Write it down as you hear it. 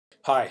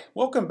Hi,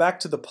 welcome back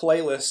to the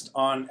playlist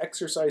on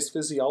exercise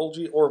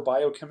physiology or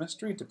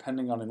biochemistry,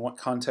 depending on in what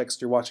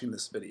context you're watching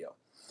this video.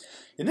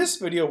 In this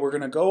video, we're going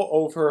to go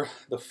over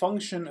the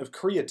function of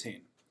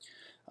creatine.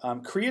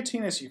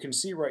 Creatine, as you can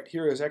see right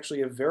here, is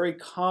actually a very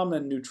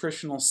common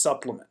nutritional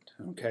supplement.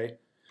 Okay, in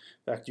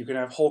fact, you can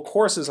have whole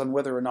courses on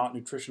whether or not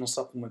nutritional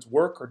supplements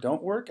work or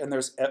don't work, and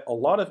there's a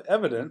lot of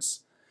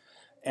evidence,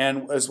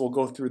 and as we'll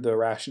go through the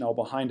rationale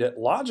behind it,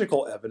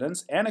 logical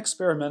evidence and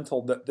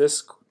experimental that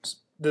this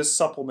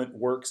supplement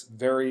works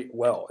very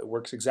well. It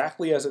works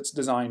exactly as it's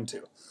designed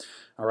to.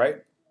 All right.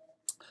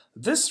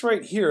 This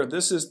right here,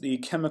 this is the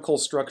chemical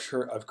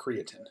structure of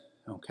creatine.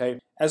 Okay.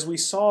 As we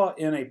saw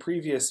in a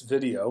previous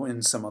video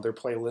in some other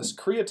playlist,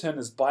 creatine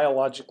is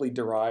biologically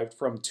derived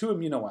from two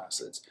amino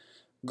acids,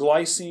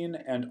 glycine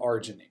and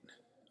arginine.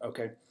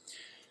 Okay.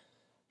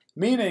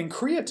 Meaning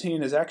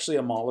creatine is actually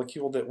a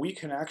molecule that we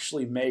can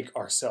actually make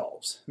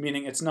ourselves,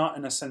 meaning it's not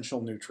an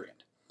essential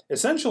nutrient.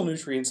 Essential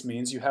nutrients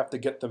means you have to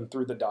get them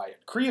through the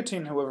diet.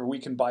 Creatine, however, we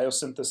can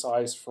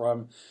biosynthesize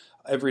from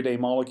everyday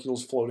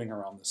molecules floating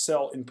around the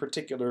cell, in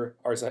particular,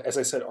 as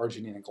I said,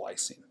 arginine and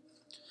glycine.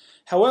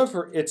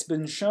 However, it's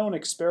been shown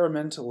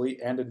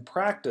experimentally and in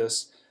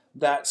practice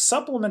that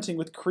supplementing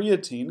with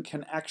creatine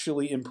can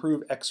actually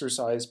improve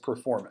exercise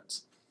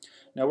performance.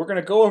 Now we're going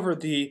to go over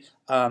the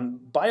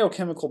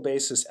biochemical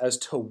basis as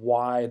to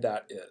why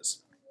that is.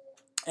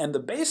 And the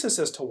basis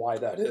as to why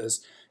that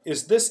is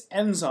this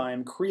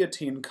enzyme,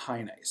 creatine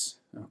kinase.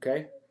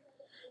 Okay?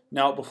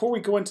 Now, before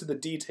we go into the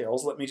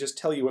details, let me just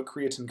tell you what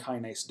creatine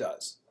kinase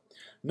does.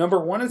 Number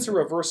one, it's a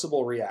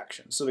reversible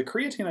reaction. So the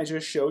creatine I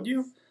just showed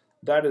you,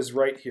 that is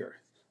right here.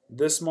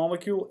 This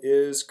molecule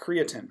is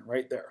creatine,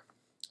 right there.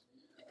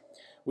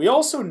 We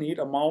also need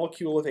a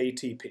molecule of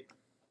ATP.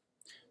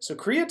 So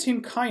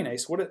creatine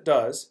kinase, what it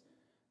does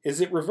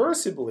is it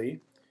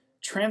reversibly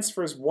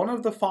transfers one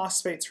of the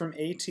phosphates from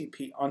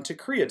ATP onto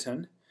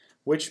creatine,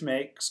 which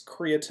makes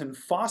creatine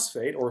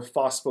phosphate, or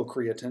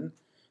phosphocreatine.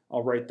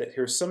 I'll write that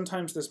here.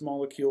 Sometimes this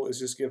molecule is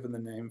just given the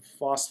name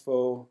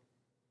phosphocreatine,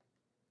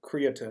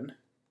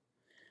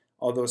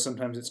 although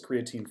sometimes it's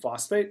creatine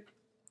phosphate.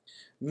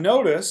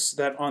 Notice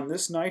that on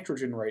this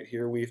nitrogen right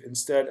here, we've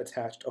instead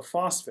attached a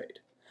phosphate.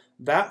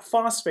 That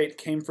phosphate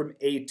came from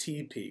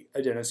ATP,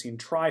 adenosine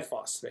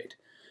triphosphate.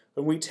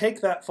 When we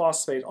take that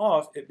phosphate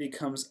off, it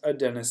becomes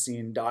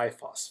adenosine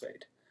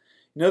diphosphate.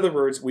 In other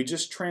words, we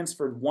just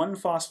transferred one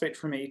phosphate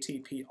from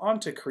ATP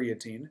onto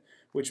creatine,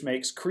 which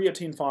makes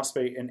creatine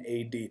phosphate and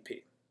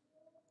ADP.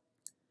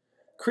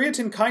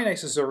 Creatine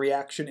kinase's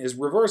reaction is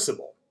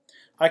reversible.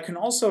 I can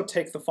also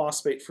take the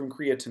phosphate from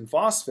creatine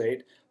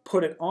phosphate,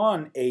 put it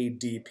on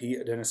ADP,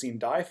 adenosine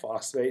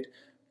diphosphate,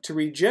 to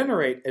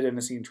regenerate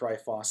adenosine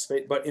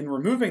triphosphate, but in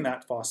removing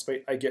that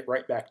phosphate, I get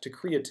right back to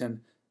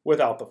creatine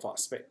without the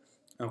phosphate.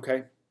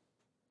 Okay?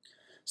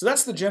 So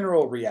that's the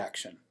general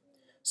reaction.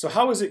 So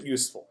how is it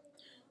useful?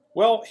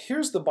 Well,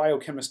 here's the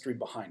biochemistry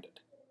behind it.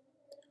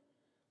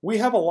 We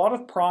have a lot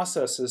of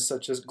processes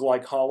such as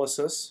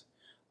glycolysis.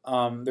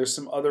 There's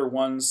some other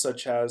ones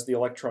such as the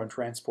electron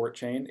transport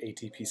chain,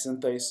 ATP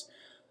synthase.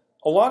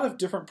 A lot of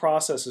different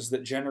processes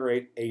that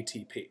generate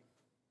ATP.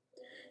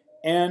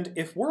 And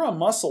if we're a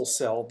muscle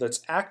cell that's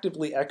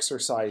actively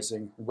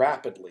exercising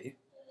rapidly,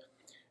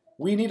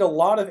 we need a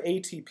lot of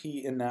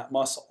ATP in that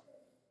muscle.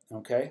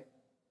 Okay?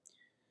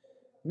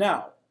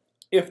 Now,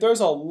 if there's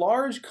a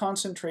large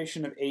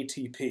concentration of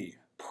ATP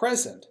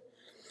present,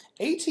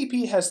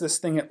 ATP has this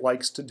thing it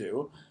likes to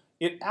do.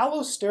 It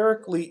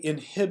allosterically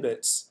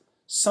inhibits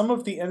some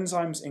of the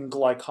enzymes in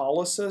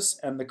glycolysis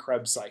and the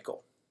Krebs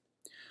cycle.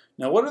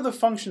 Now, what are the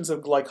functions of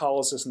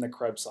glycolysis and the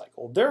Krebs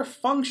cycle? Their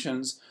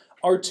functions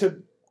are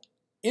to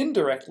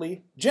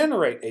indirectly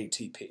generate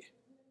ATP.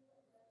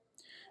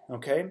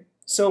 Okay?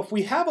 So if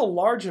we have a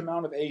large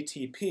amount of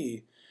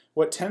ATP,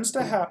 what tends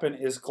to happen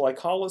is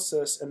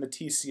glycolysis and the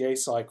TCA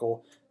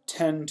cycle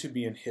tend to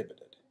be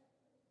inhibited.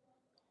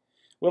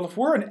 Well, if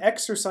we're an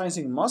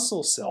exercising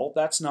muscle cell,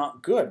 that's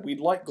not good. We'd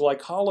like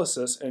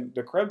glycolysis and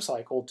the Krebs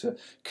cycle to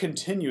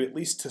continue at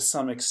least to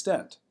some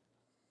extent.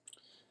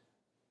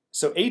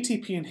 So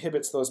ATP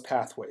inhibits those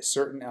pathways,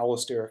 certain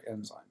allosteric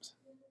enzymes.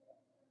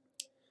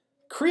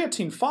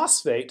 Creatine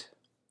phosphate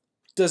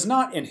does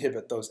not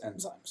inhibit those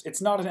enzymes.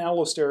 It's not an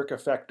allosteric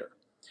effector.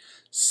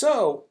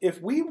 So,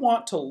 if we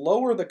want to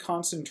lower the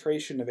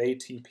concentration of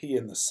ATP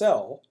in the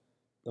cell,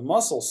 the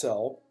muscle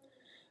cell,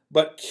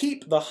 but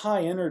keep the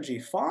high energy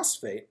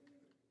phosphate,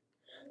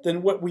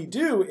 then what we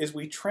do is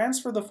we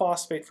transfer the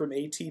phosphate from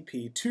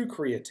ATP to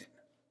creatine.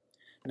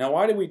 Now,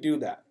 why do we do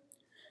that?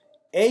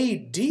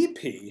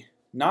 ADP,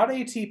 not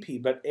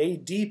ATP, but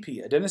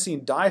ADP,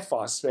 adenosine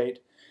diphosphate,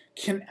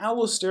 can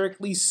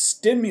allosterically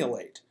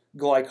stimulate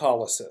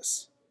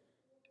glycolysis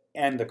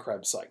and the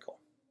Krebs cycle.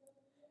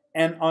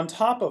 And on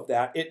top of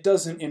that, it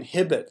doesn't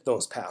inhibit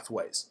those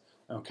pathways,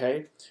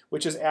 okay?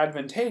 Which is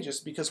advantageous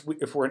because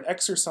if we're an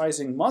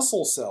exercising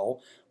muscle cell,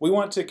 we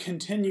want to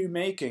continue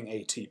making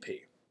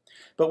ATP.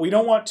 But we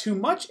don't want too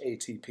much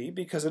ATP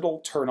because it'll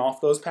turn off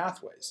those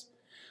pathways.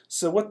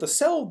 So what the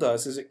cell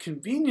does is it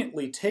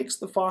conveniently takes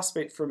the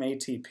phosphate from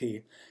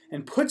ATP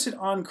and puts it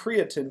on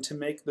creatine to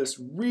make this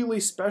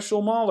really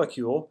special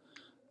molecule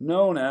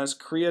known as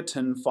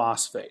creatine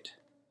phosphate.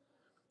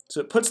 So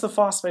it puts the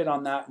phosphate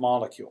on that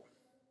molecule.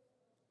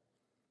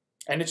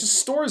 And it just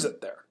stores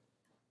it there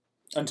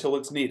until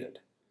it's needed.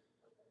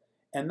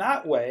 And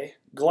that way,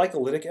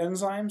 glycolytic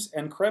enzymes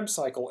and Krebs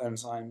cycle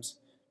enzymes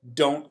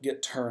don't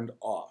get turned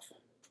off.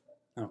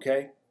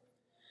 Okay?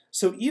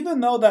 So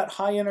even though that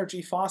high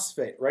energy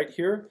phosphate right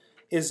here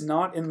is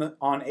not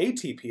on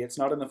ATP, it's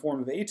not in the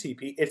form of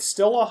ATP, it's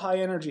still a high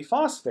energy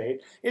phosphate,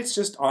 it's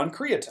just on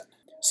creatine.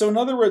 So in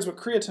other words, what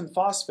creatine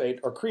phosphate,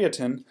 or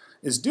creatine,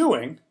 is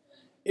doing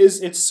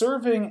is it's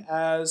serving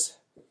as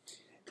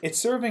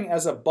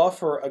a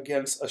buffer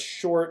against a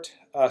short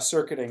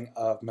circuiting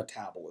of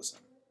metabolism.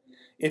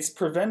 It's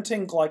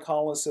preventing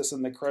glycolysis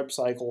in the Krebs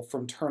cycle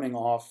from turning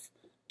off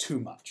too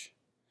much.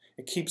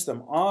 It keeps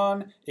them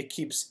on, it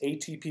keeps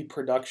ATP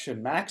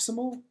production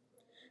maximal,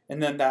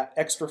 and then that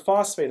extra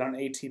phosphate on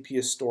ATP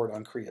is stored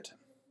on creatine.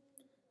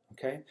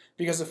 Okay?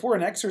 Because if we're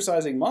an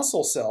exercising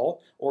muscle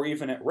cell, or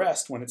even at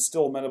rest when it's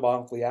still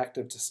metabolically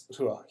active to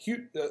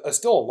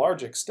still a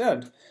large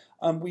extent,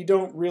 we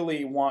don't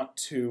really want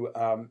to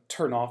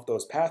turn off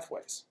those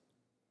pathways.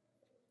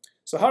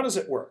 So how does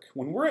it work?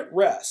 When we're at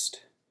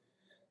rest,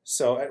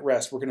 we're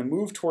going to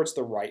move towards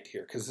the right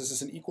here, because this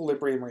is an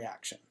equilibrium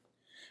reaction.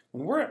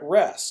 When we're at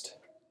rest,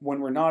 when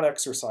we're not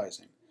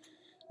exercising,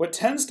 what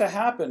tends to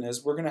happen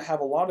is we're going to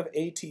have a lot of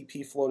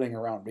ATP floating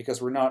around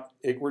because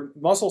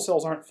muscle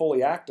cells aren't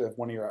fully active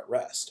when you're at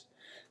rest.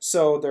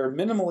 So they're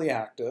minimally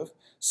active.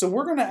 So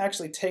we're going to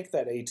actually take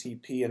that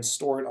ATP and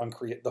store it on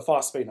the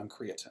phosphate on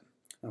creatine.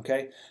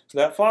 Okay? So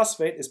that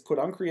phosphate is put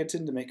on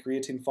creatine to make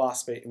creatine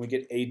phosphate, and we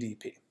get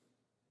ADP.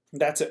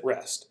 That's at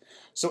rest.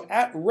 So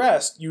at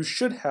rest, you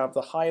should have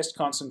the highest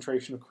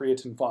concentration of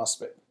creatine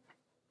phosphate.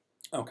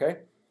 Okay?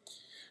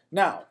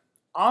 Now,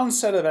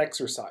 onset of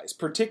exercise,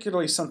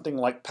 particularly something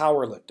like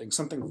powerlifting,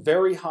 something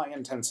very high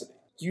intensity,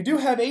 you do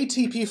have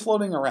ATP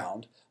floating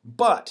around,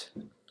 but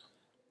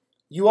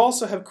you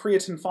also have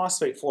creatine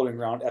phosphate floating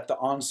around at the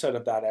onset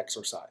of that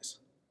exercise.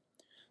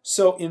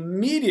 So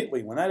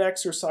immediately when that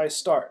exercise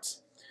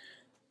starts,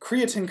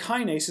 creatine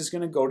kinase is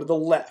going to go to the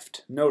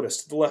left.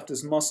 Notice, to the left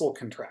is muscle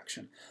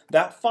contraction.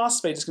 That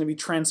phosphate is going to be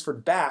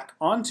transferred back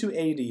onto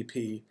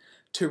ADP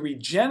to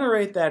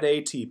regenerate that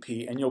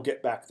ATP, and you'll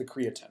get back the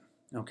creatine.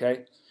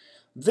 Okay?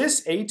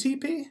 This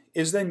ATP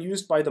is then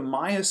used by the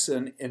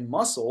myosin in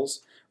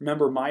muscles.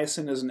 Remember,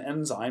 myosin is an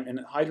enzyme, and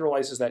it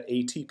hydrolyzes that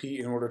ATP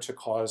in order to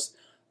cause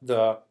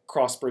the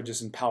cross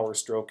bridges in power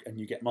stroke, and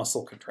you get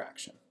muscle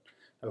contraction.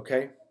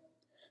 Okay?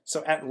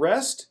 So at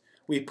rest,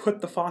 we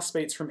put the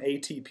phosphates from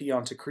ATP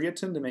onto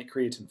creatine to make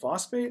creatine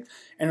phosphate,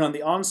 and on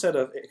the onset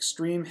of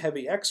extreme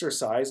heavy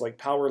exercise, like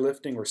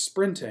powerlifting or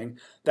sprinting,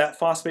 that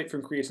phosphate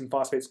from creatine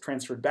phosphate is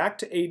transferred back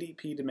to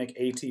ADP to make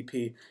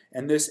ATP,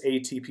 and this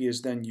ATP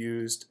is then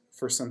used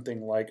for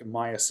something like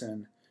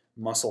myosin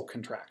muscle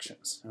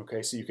contractions.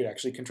 Okay, so you could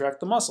actually contract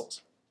the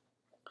muscles.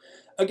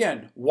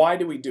 Again, why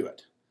do we do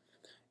it?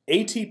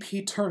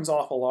 ATP turns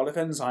off a lot of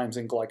enzymes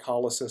in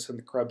glycolysis and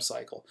the Krebs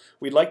cycle.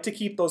 We'd like to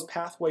keep those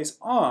pathways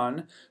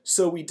on,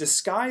 so we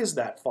disguise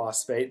that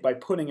phosphate by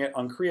putting it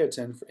on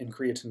creatine in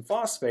creatine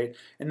phosphate,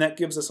 and that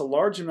gives us a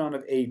large amount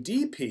of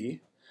ADP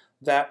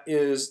that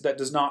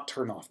does not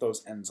turn off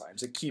those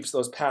enzymes. It keeps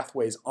those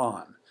pathways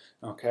on.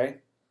 Okay?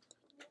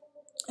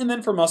 And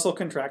then for muscle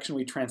contraction,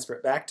 we transfer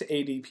it back to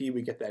ADP,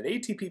 we get that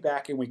ATP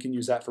back, and we can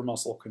use that for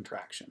muscle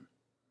contraction.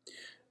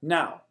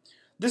 Now,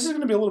 this is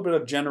going to be a little bit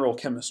of general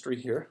chemistry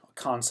here, a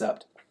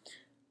concept.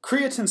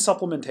 Creatine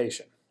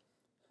supplementation.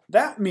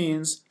 That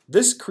means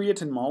this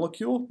creatine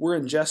molecule, we're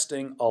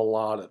ingesting a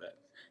lot of it.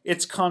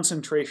 Its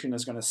concentration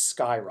is going to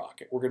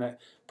skyrocket. We're going to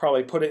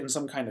probably put it in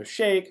some kind of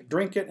shake,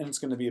 drink it, and it's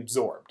going to be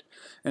absorbed.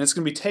 And it's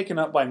going to be taken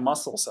up by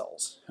muscle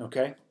cells,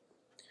 okay?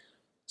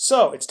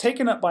 So, it's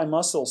taken up by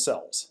muscle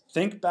cells.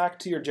 Think back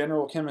to your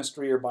general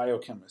chemistry or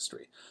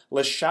biochemistry.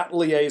 Le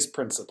Chatelier's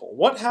principle.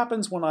 What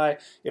happens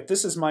if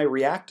this is my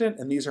reactant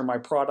and these are my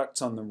products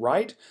on the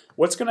right,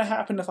 what's going to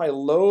happen if I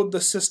load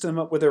the system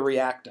up with a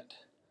reactant?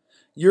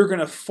 You're going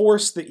to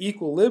force the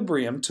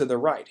equilibrium to the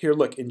right. Here,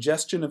 look,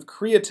 ingestion of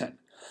creatine.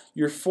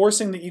 You're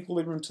forcing the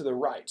equilibrium to the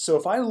right. So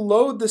if I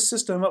load the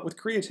system up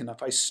with creatine,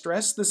 if I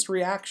stress this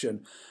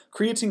reaction,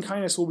 creatine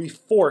kinase will be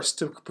forced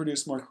to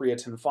produce more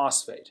creatine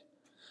phosphate.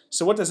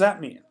 So what does that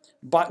mean?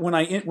 But when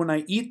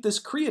I eat this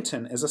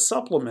creatine as a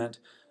supplement,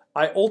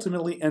 I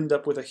ultimately end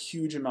up with a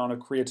huge amount of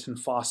creatine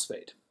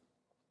phosphate.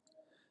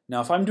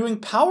 Now, if I'm doing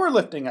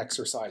powerlifting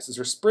exercises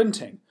or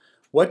sprinting,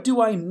 what do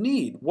I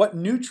need? What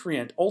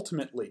nutrient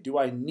ultimately do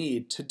I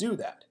need to do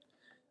that?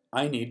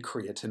 I need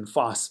creatine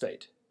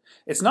phosphate.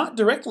 It's not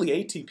directly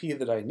ATP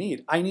that I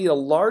need. I need a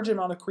large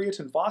amount of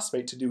creatine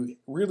phosphate to do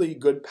really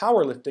good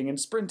powerlifting and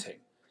sprinting.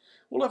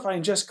 Well, if I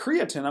ingest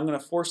creatine, I'm going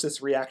to force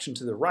this reaction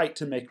to the right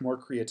to make more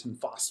creatine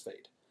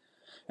phosphate.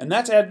 And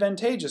that's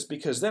advantageous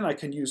because then I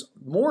can use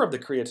more of the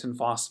creatine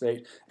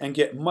phosphate and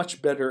get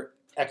much better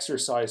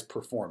exercise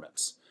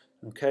performance.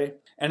 Okay?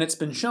 And it's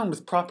been shown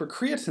with proper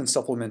creatine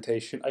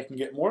supplementation, I can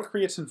get more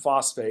creatine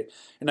phosphate,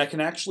 and I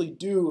can actually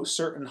do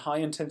certain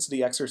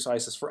high-intensity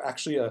exercises for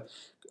actually a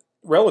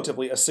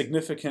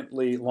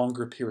significantly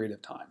longer period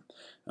of time.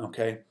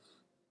 Okay?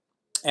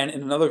 And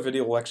in another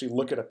video, we'll actually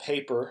look at a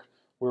paper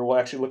where we'll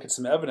actually look at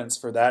some evidence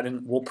for that,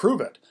 and we'll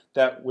prove it,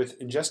 that with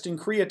ingesting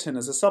creatine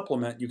as a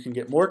supplement, you can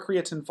get more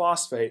creatine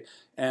phosphate,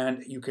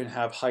 and you can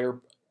have higher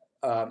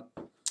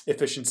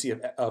efficiency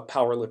of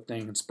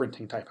powerlifting and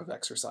sprinting type of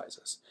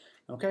exercises.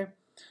 Okay?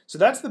 So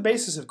that's the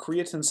basis of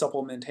creatine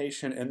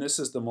supplementation, and this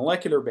is the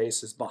molecular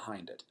basis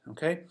behind it.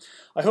 Okay?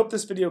 I hope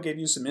this video gave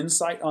you some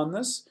insight on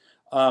this.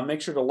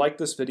 Make sure to like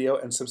this video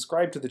and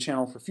subscribe to the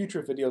channel for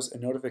future videos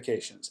and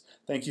notifications.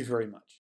 Thank you very much.